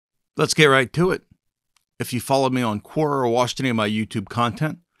Let's get right to it. If you follow me on Quora or watched any of my YouTube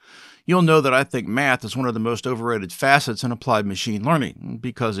content, you'll know that I think math is one of the most overrated facets in applied machine learning,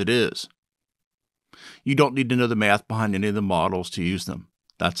 because it is. You don't need to know the math behind any of the models to use them.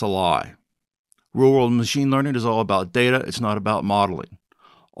 That's a lie. Real-world machine learning is all about data, it's not about modeling.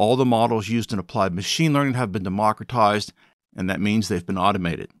 All the models used in applied machine learning have been democratized, and that means they've been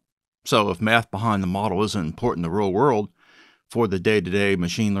automated. So if math behind the model isn't important in the real world for the day-to-day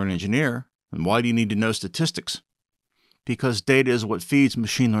machine learning engineer, then why do you need to know statistics? Because data is what feeds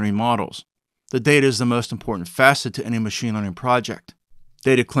machine learning models. The data is the most important facet to any machine learning project.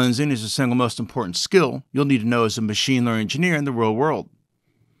 Data cleansing is the single most important skill you'll need to know as a machine learning engineer in the real world.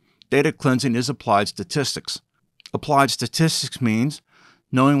 Data cleansing is applied statistics. Applied statistics means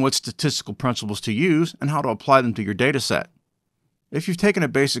knowing what statistical principles to use and how to apply them to your data set. If you've taken a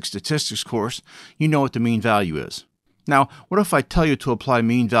basic statistics course, you know what the mean value is. Now, what if I tell you to apply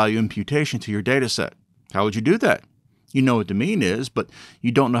mean value imputation to your data set? How would you do that? You know what the mean is, but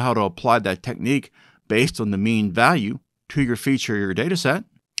you don't know how to apply that technique based on the mean value to your feature or your data set.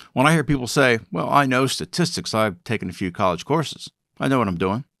 When I hear people say, well, I know statistics, I've taken a few college courses, I know what I'm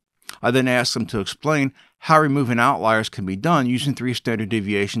doing. I then ask them to explain how removing outliers can be done using 3 standard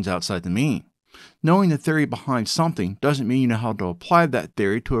deviations outside the mean. Knowing the theory behind something doesn't mean you know how to apply that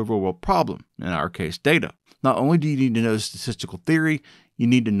theory to a real-world problem, in our case, data. Not only do you need to know statistical theory, you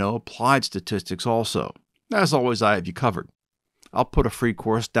need to know applied statistics also. As always, I have you covered. I'll put a free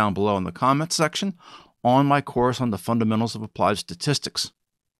course down below in the comments section on my course on the fundamentals of applied statistics.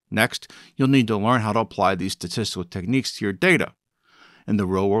 Next, you'll need to learn how to apply these statistical techniques to your data. In the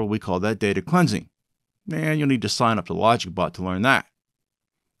real world, we call that data cleansing. And you'll need to sign up to LogicBot to learn that.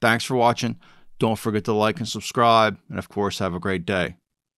 Thanks for watching. Don't forget to like and subscribe, and of course, have a great day.